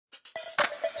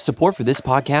Support for this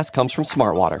podcast comes from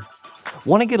Smartwater.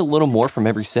 Want to get a little more from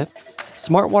every sip?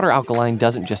 Smartwater Alkaline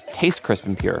doesn't just taste crisp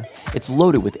and pure, it's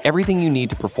loaded with everything you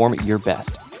need to perform at your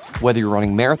best, whether you're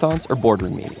running marathons or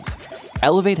boardroom meetings.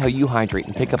 Elevate how you hydrate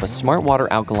and pick up a Smartwater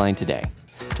Alkaline today.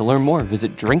 To learn more,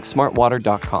 visit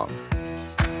drinksmartwater.com.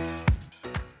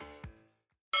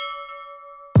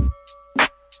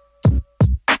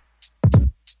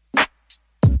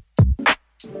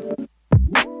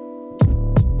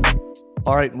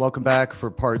 All right, and welcome back for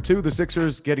part two. The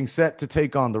Sixers getting set to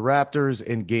take on the Raptors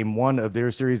in game one of their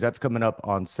series. That's coming up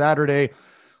on Saturday.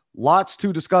 Lots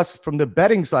to discuss from the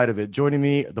betting side of it. Joining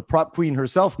me, the prop queen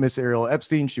herself, Miss Ariel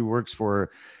Epstein. She works for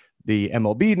the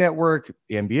MLB network,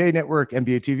 the NBA network,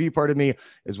 NBA TV, pardon me,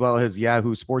 as well as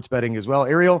Yahoo Sports Betting as well.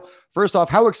 Ariel, first off,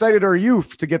 how excited are you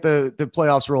to get the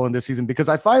playoffs rolling this season? Because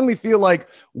I finally feel like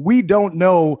we don't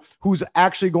know who's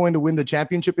actually going to win the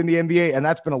championship in the NBA, and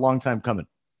that's been a long time coming.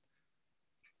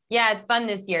 Yeah, it's fun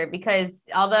this year because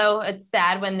although it's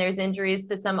sad when there's injuries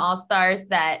to some all-stars,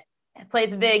 that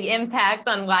plays a big impact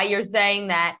on why you're saying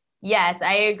that. Yes,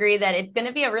 I agree that it's going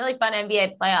to be a really fun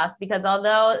NBA playoffs because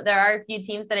although there are a few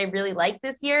teams that I really like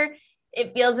this year,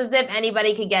 it feels as if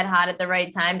anybody could get hot at the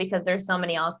right time because there's so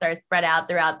many all-stars spread out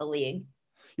throughout the league.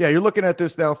 Yeah, you're looking at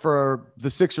this now for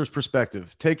the Sixers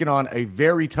perspective, taking on a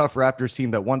very tough Raptors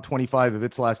team that won 25 of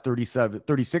its last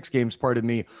 36 games, pardon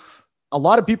me. A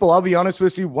lot of people, I'll be honest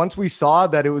with you, once we saw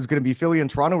that it was going to be Philly and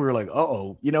Toronto, we were like,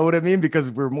 uh-oh, you know what I mean? Because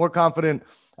we're more confident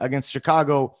against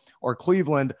Chicago or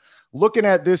Cleveland. Looking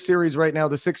at this series right now,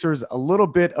 the Sixers a little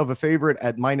bit of a favorite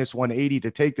at minus 180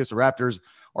 to take this. Raptors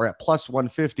are at plus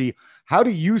 150. How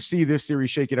do you see this series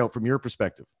shaking out from your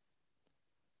perspective?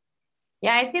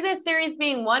 Yeah, I see this series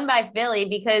being won by Philly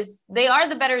because they are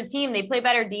the better team. They play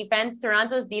better defense.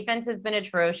 Toronto's defense has been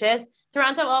atrocious.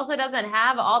 Toronto also doesn't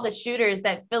have all the shooters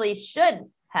that Philly should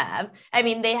have. I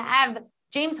mean, they have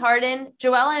James Harden,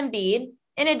 Joel Embiid,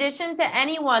 in addition to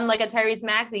anyone like a Tyrese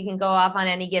Maxey can go off on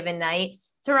any given night.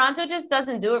 Toronto just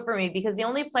doesn't do it for me because the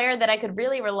only player that I could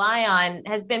really rely on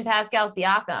has been Pascal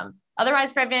Siakam.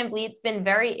 Otherwise, Fred VanVleet's been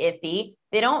very iffy.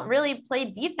 They don't really play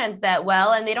defense that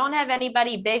well, and they don't have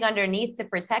anybody big underneath to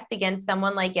protect against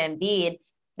someone like Embiid.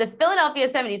 The Philadelphia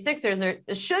 76ers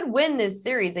should win this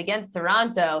series against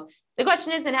Toronto. The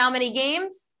question is in how many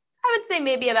games? I would say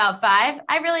maybe about 5.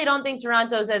 I really don't think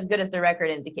Toronto's as good as their record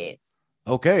indicates.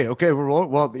 Okay.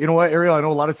 Well, you know what, Ariel, I know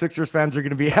a lot of Sixers fans are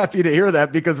going to be happy to hear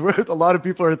that because a lot of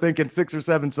people are thinking 6 or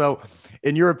 7. So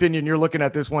in your opinion, you're looking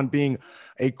at this one being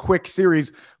a quick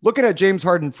series. Looking at James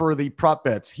Harden for the prop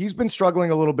bets, he's been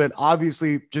struggling a little bit,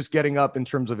 obviously just getting up in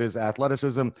terms of his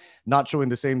athleticism, not showing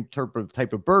the same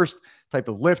type of burst, type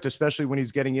of lift, especially when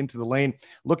he's getting into the lane.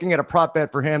 Looking at a prop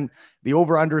bet for him, the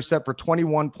over-under set for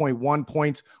 21.1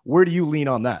 points. Where do you lean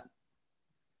on that?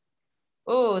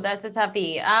 Oh, that's a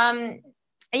toughie.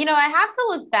 I have to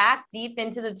look back deep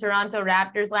into the Toronto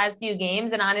Raptors last few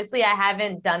games. And honestly, I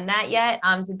haven't done that yet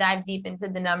to dive deep into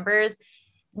the numbers.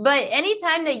 But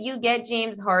anytime that you get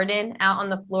James Harden out on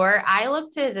the floor, I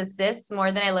look to his assists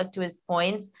more than I look to his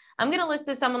points. I'm going to look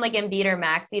to someone like Embiid or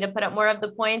Maxey to put up more of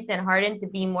the points and Harden to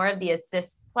be more of the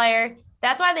assist player.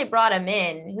 That's why they brought him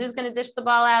in. Who's going to dish the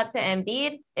ball out to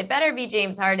Embiid? It better be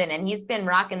James Harden. And he's been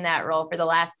rocking that role for the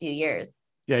last few years.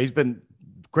 Yeah, he's been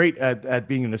great at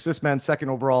being an assist man, second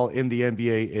overall in the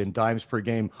NBA in dimes per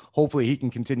game. Hopefully he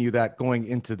can continue that going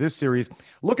into this series.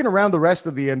 Looking around the rest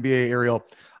of the NBA, Ariel,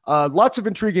 lots of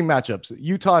intriguing matchups.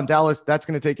 Utah and Dallas, that's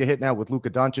going to take a hit now with Luka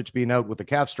Doncic being out with the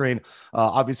calf strain.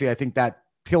 Obviously, I think that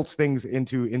tilts things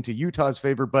into Utah's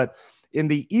favor. But in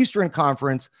the Eastern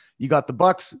Conference, you got the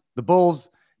Bucks, the Bulls.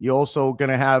 You're also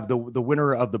going to have the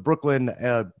winner of the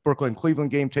Brooklyn-Cleveland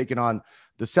game taking on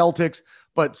the Celtics.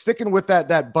 But sticking with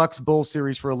that Bucks-Bulls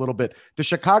series for a little bit, does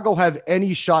Chicago have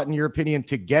any shot, in your opinion,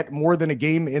 to get more than a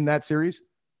game in that series?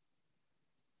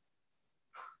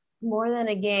 More than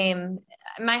a game.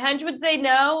 My hunch would say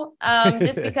no,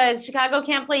 just because Chicago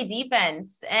can't play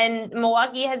defense and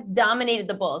Milwaukee has dominated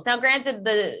the Bulls. Now, granted,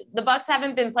 the Bucks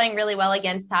haven't been playing really well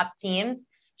against top teams.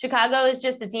 Chicago is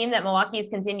just a team that Milwaukee's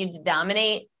continued to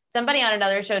dominate. Somebody on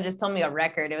another show just told me a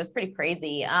record. It was pretty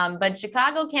crazy. But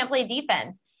Chicago can't play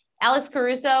defense. Alex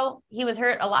Caruso, he was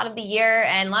hurt a lot of the year,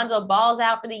 and Lonzo Ball's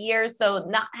out for the year. So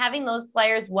not having those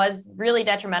players was really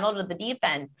detrimental to the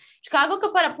defense. Chicago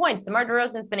could put up points. DeMar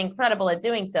DeRozan's been incredible at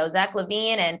doing so. Zach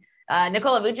LaVine and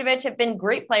Nikola Vucevic have been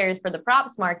great players for the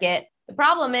props market. The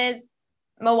problem is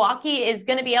Milwaukee is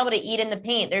going to be able to eat in the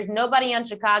paint. There's nobody on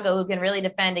Chicago who can really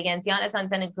defend against Giannis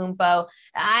Antetokounmpo.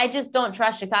 I just don't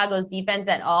trust Chicago's defense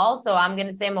at all. So I'm going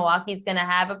to say Milwaukee's going to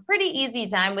have a pretty easy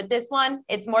time with this one.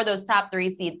 It's more those top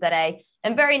 3 seeds that I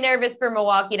am very nervous for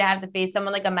Milwaukee to have to face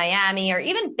someone like a Miami or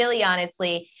even Philly,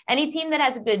 honestly. Any team that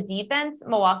has a good defense,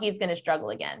 Milwaukee is going to struggle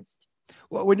against.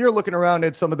 Well, when you're looking around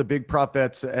at some of the big prop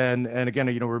bets, and again,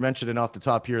 we're mentioning off the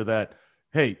top here that,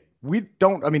 hey,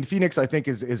 Phoenix, I think,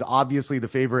 is obviously the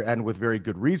favorite and with very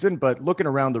good reason. But looking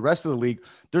around the rest of the league,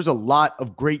 there's a lot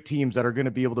of great teams that are going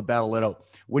to be able to battle it out.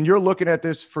 When you're looking at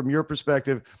this from your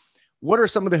perspective, what are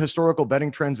some of the historical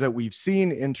betting trends that we've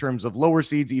seen in terms of lower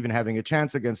seeds even having a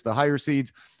chance against the higher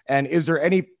seeds? And is there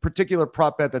any particular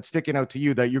prop bet that's sticking out to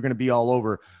you that you're going to be all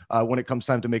over when it comes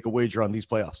time to make a wager on these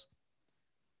playoffs?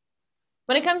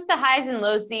 When it comes to highs and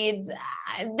low seeds,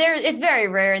 it's very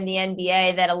rare in the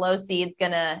NBA that a low seed's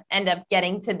going to end up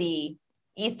getting to the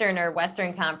Eastern or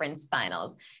Western Conference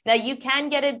Finals. Now, you can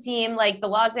get a team like the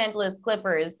Los Angeles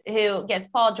Clippers who gets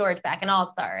Paul George back, an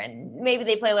all-star, and maybe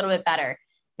they play a little bit better.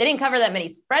 They didn't cover that many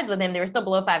spreads with him. They were still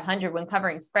below 500 when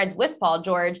covering spreads with Paul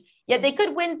George, yet they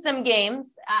could win some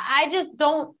games. I just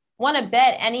don't want to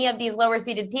bet any of these lower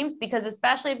seeded teams because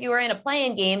especially if you were in a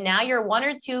play-in game, now you're 1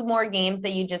 or 2 more games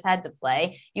that you just had to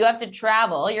play. You have to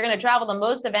travel. You're going to travel the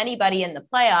most of anybody in the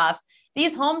playoffs.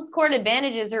 These home court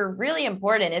advantages are really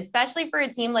important, especially for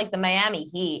a team like the Miami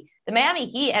Heat. The Miami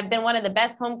Heat have been one of the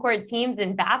best home court teams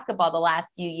in basketball the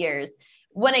last few years.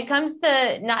 When it comes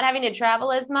to not having to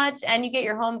travel as much and you get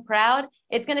your home crowd,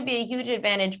 it's going to be a huge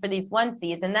advantage for these 1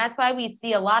 seeds. And that's why we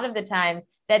see a lot of the times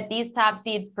that these top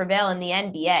seeds prevail in the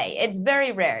NBA. It's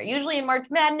very rare. Usually in March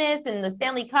Madness and the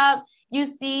Stanley Cup, you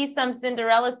see some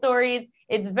Cinderella stories.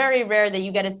 It's very rare that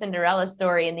you get a Cinderella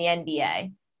story in the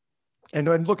NBA.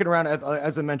 And looking around at,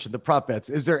 as I mentioned, the prop bets,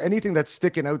 is there anything that's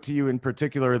sticking out to you in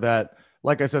particular that,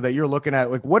 like I said, that you're looking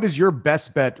at? Like, what is your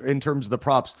best bet in terms of the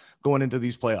props going into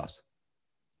these playoffs?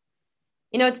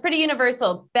 It's pretty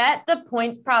universal. Bet the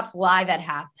points props live at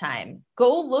halftime.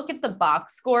 Go look at the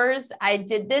box scores. I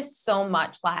did this so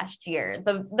much last year.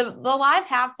 The live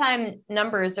halftime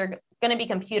numbers are going to be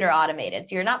computer automated.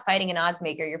 So you're not fighting an odds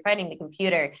maker. You're fighting the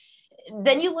computer.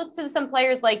 Then you look to some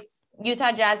players like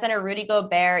Utah Jazz center Rudy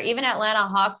Gobert, even Atlanta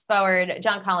Hawks forward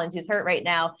John Collins, who's hurt right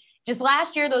now. Just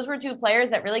last year, those were 2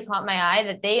 players that really caught my eye,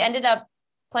 that they ended up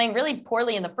playing really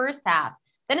poorly in the first half.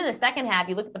 Then in the second half,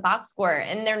 you look at the box score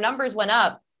and their numbers went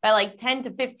up by like 10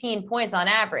 to 15 points on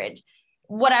average.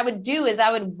 What I would do is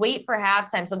I would wait for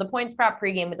halftime. So the points prop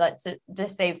pregame would let's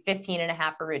just say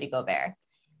 15.5 for Rudy Gobert.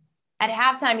 At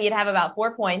halftime, he'd have about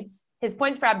 4 points. His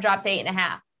points prop dropped to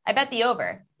 8.5. I bet the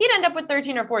over. He'd end up with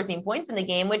 13 or 14 points in the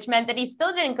game, which meant that he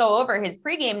still didn't go over his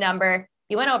pregame number.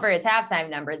 He went over his halftime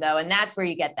number though. And that's where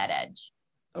you get that edge.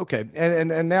 Okay.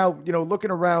 And now, looking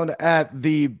around at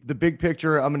the big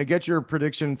picture, I'm going to get your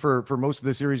prediction for most of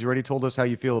the series. You already told us how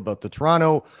you feel about the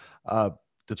Toronto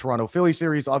Philly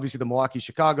series, obviously the Milwaukee,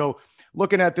 Chicago.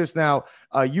 Looking at this now,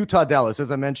 Utah, Dallas, as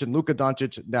I mentioned, Luka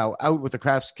Doncic now out with the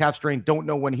calf strain. Don't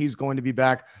know when he's going to be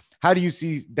back. How do you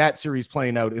see that series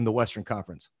playing out in the Western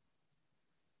Conference?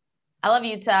 I love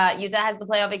Utah. Utah has the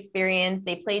playoff experience.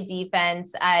 They play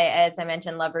defense. As I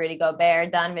mentioned, love Rudy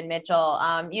Gobert, Donovan Mitchell.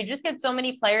 You just get so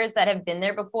many players that have been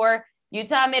there before.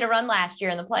 Utah made a run last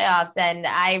year in the playoffs, and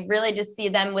I really just see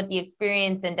them with the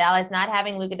experience in Dallas, not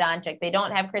having Luka Doncic. They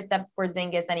don't have Kristaps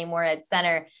Porzingis anymore at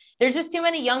center. There's just too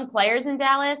many young players in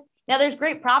Dallas. Now, there's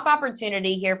great prop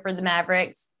opportunity here for the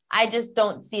Mavericks. I just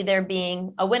don't see there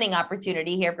being a winning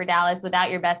opportunity here for Dallas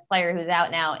without your best player who's out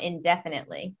now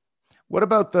indefinitely. What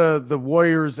about the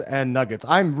Warriors and Nuggets?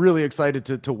 I'm really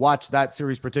excited to watch that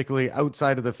series, particularly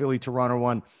outside of the Philly-Toronto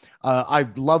one. I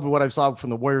loved what I saw from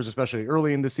the Warriors, especially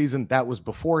early in the season. That was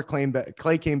before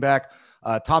Clay came back.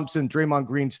 Thompson, Draymond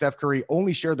Green, Steph Curry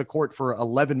only shared the court for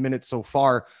 11 minutes so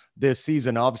far this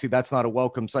season. Obviously, that's not a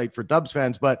welcome sight for Dubs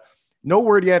fans, but no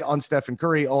word yet on Stephen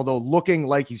Curry, although looking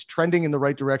like he's trending in the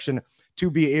right direction to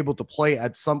be able to play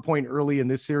at some point early in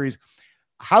this series.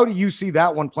 How do you see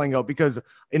that one playing out? Because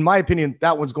in my opinion,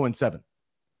 that one's going 7.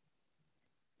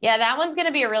 Yeah, that one's going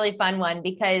to be a really fun one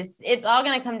because it's all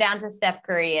going to come down to Steph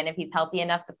Curry. And if he's healthy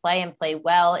enough to play and play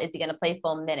well, is he going to play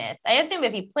full minutes? I assume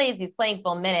if he plays, he's playing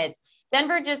full minutes.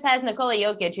 Denver just has Nikola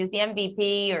Jokic, who's the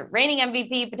MVP or reigning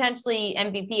MVP, potentially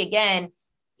MVP again.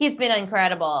 He's been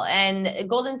incredible. And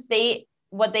Golden State,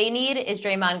 what they need is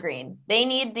Draymond Green. They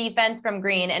need defense from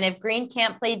Green. And if Green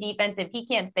can't play defense, if he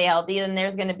can't stay healthy, then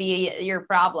there's going to be your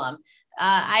problem.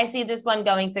 I see this one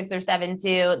going 6 or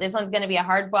 7-2. This one's going to be a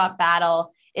hard fought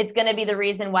battle. it's going to be the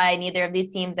reason why neither of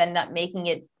these teams end up making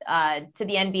it to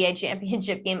the NBA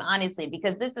championship game, honestly,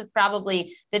 because this is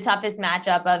probably the toughest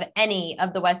matchup of any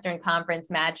of the Western Conference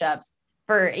matchups.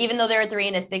 Even though they're a 3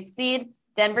 and a 6 seed,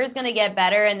 Denver's going to get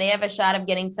better, and they have a shot of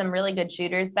getting some really good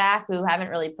shooters back who haven't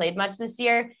really played much this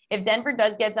year. If Denver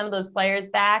does get some of those players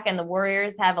back and the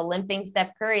Warriors have a limping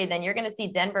Steph Curry, then you're going to see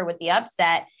Denver with the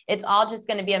upset. It's all just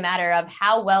going to be a matter of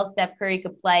how well Steph Curry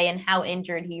could play and how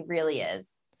injured he really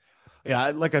is.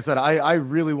 Yeah, like I said, I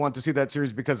really want to see that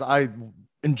series because I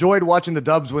enjoyed watching the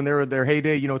Dubs when they were their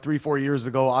heyday, 3-4 years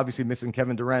ago, obviously missing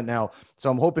Kevin Durant now. So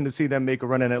I'm hoping to see them make a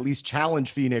run and at least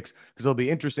challenge Phoenix, because it'll be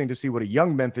interesting to see what a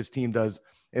young Memphis team does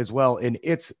as well in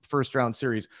its first round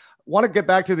series. Want to get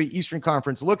back to the Eastern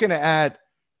Conference, looking at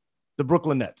the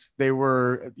Brooklyn Nets. They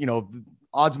were,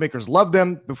 odds makers loved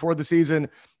them before the season.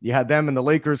 You had them and the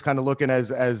Lakers kind of looking as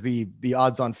the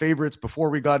odds on favorites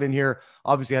before we got in here.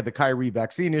 Obviously had the Kyrie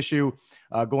vaccine issue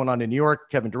going on in New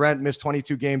York. Kevin Durant missed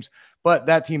 22 games, but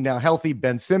that team now healthy.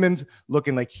 Ben Simmons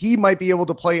looking like he might be able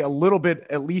to play a little bit,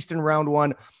 at least in round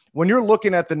one. When you're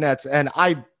looking at the Nets, and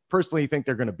I personally think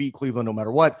they're going to beat Cleveland no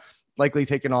matter what, likely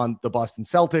taking on the Boston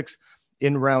Celtics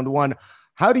in round one.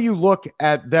 How do you look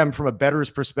at them from a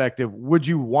bettor's perspective? Would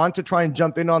you want to try and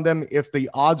jump in on them if the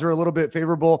odds are a little bit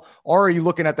favorable? Or are you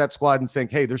looking at that squad and saying,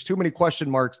 hey, there's too many question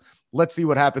marks. Let's see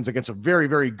what happens against a very,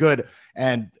 very good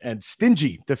and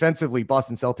stingy defensively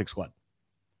Boston Celtics squad?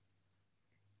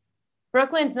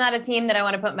 Brooklyn's not a team that I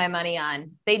want to put my money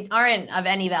on. They aren't of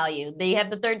any value. They have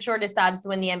the third shortest odds to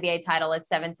win the NBA title at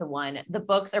 7-1. The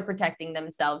books are protecting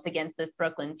themselves against this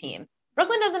Brooklyn team.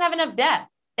 Brooklyn doesn't have enough depth.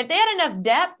 If they had enough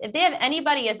depth, if they have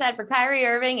anybody aside for Kyrie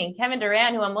Irving and Kevin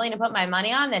Durant, who I'm willing to put my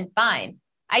money on, then fine.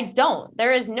 I don't.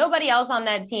 There is nobody else on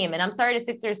that team. And I'm sorry to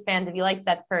Sixers fans if you like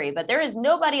Seth Curry, but there is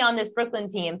nobody on this Brooklyn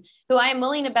team who I am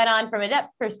willing to bet on from a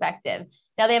depth perspective.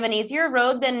 Now, they have an easier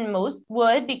road than most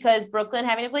would because Brooklyn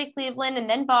having to play Cleveland and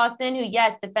then Boston, who,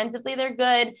 yes, defensively they're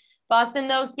good. Boston,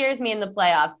 though, scares me in the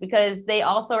playoffs because they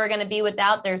also are going to be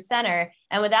without their center.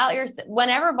 And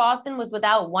whenever Boston was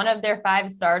without one of their 5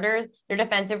 starters, their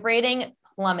defensive rating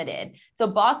plummeted. So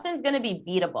Boston's going to be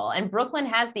beatable, and Brooklyn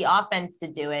has the offense to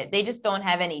do it. They just don't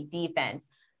have any defense.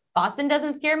 Boston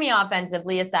doesn't scare me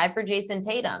offensively aside for Jason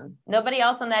Tatum. Nobody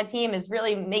else on that team is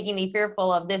really making me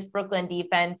fearful of this Brooklyn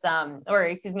defense,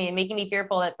 making me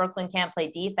fearful that Brooklyn can't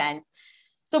play defense.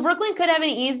 So Brooklyn could have an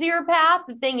easier path.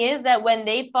 The thing is that when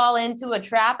they fall into a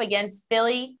trap against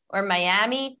Philly or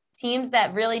Miami, teams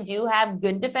that really do have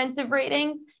good defensive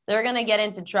ratings, they're going to get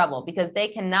into trouble because they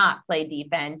cannot play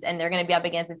defense and they're going to be up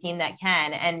against a team that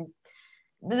can. And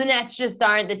the Nets just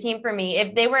aren't the team for me.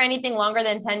 If they were anything longer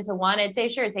than 10-1, I'd say,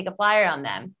 sure, take a flyer on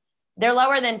them. They're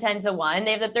lower than 10-1.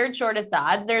 They have the third shortest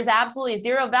odds. There's absolutely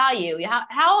zero value.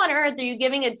 How on earth are you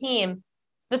giving a team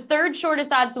the third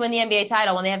shortest odds to win the NBA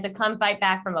title when they have to come fight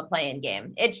back from a play-in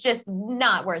game? It's just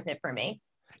not worth it for me.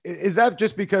 Is that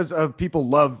just because of people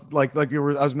love, I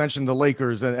was mentioning the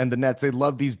Lakers and the Nets, they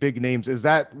love these big names. Is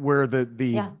that where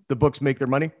the books make their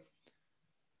money?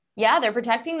 Yeah, they're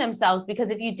protecting themselves because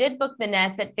if you did book the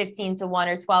Nets at 15-1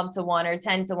 or 12-1 or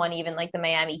 10-1, even like the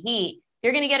Miami Heat,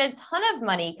 you're going to get a ton of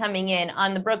money coming in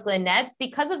on the Brooklyn Nets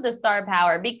because of the star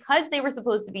power, because they were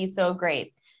supposed to be so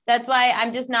great. That's why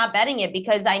I'm just not betting it,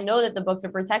 because I know that the books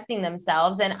are protecting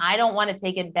themselves and I don't want to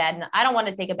take a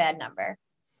bad number.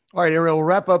 All right, Ariel, we'll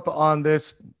wrap up on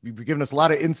this. You've given us a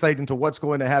lot of insight into what's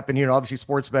going to happen here. Obviously,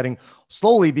 sports betting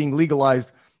slowly being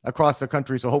legalized across the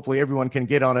country. So hopefully everyone can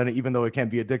get on it, even though it can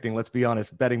be addicting. Let's be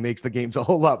honest, betting makes the games a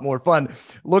whole lot more fun.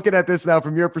 Looking at this now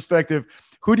from your perspective,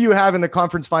 who do you have in the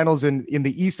conference finals in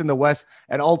the East and the West?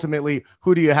 And ultimately,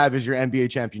 who do you have as your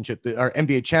NBA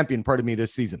champion,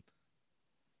 this season?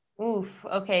 Oof.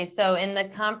 Okay. So in the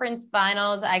conference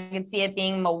finals, I could see it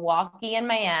being Milwaukee and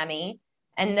Miami.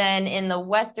 And then in the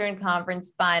Western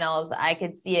Conference finals, I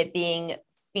could see it being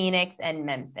Phoenix and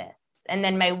Memphis. And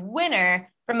then my winner,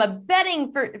 from a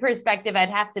betting perspective, I'd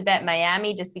have to bet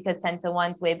Miami just because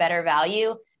 10-1 is way better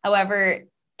value. However,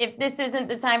 if this isn't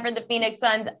the time for the Phoenix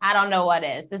Suns, I don't know what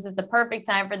is. This is the perfect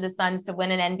time for the Suns to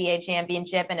win an NBA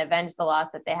championship and avenge the loss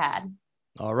that they had.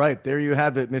 All right, there you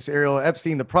have it, Miss Ariel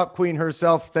Epstein, the prop queen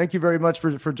herself. Thank you very much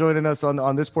for joining us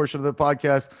on this portion of the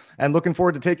podcast, and looking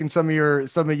forward to taking some of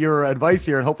your advice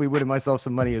here and hopefully winning myself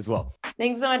some money as well.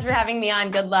 Thanks so much for having me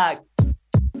on. Good luck.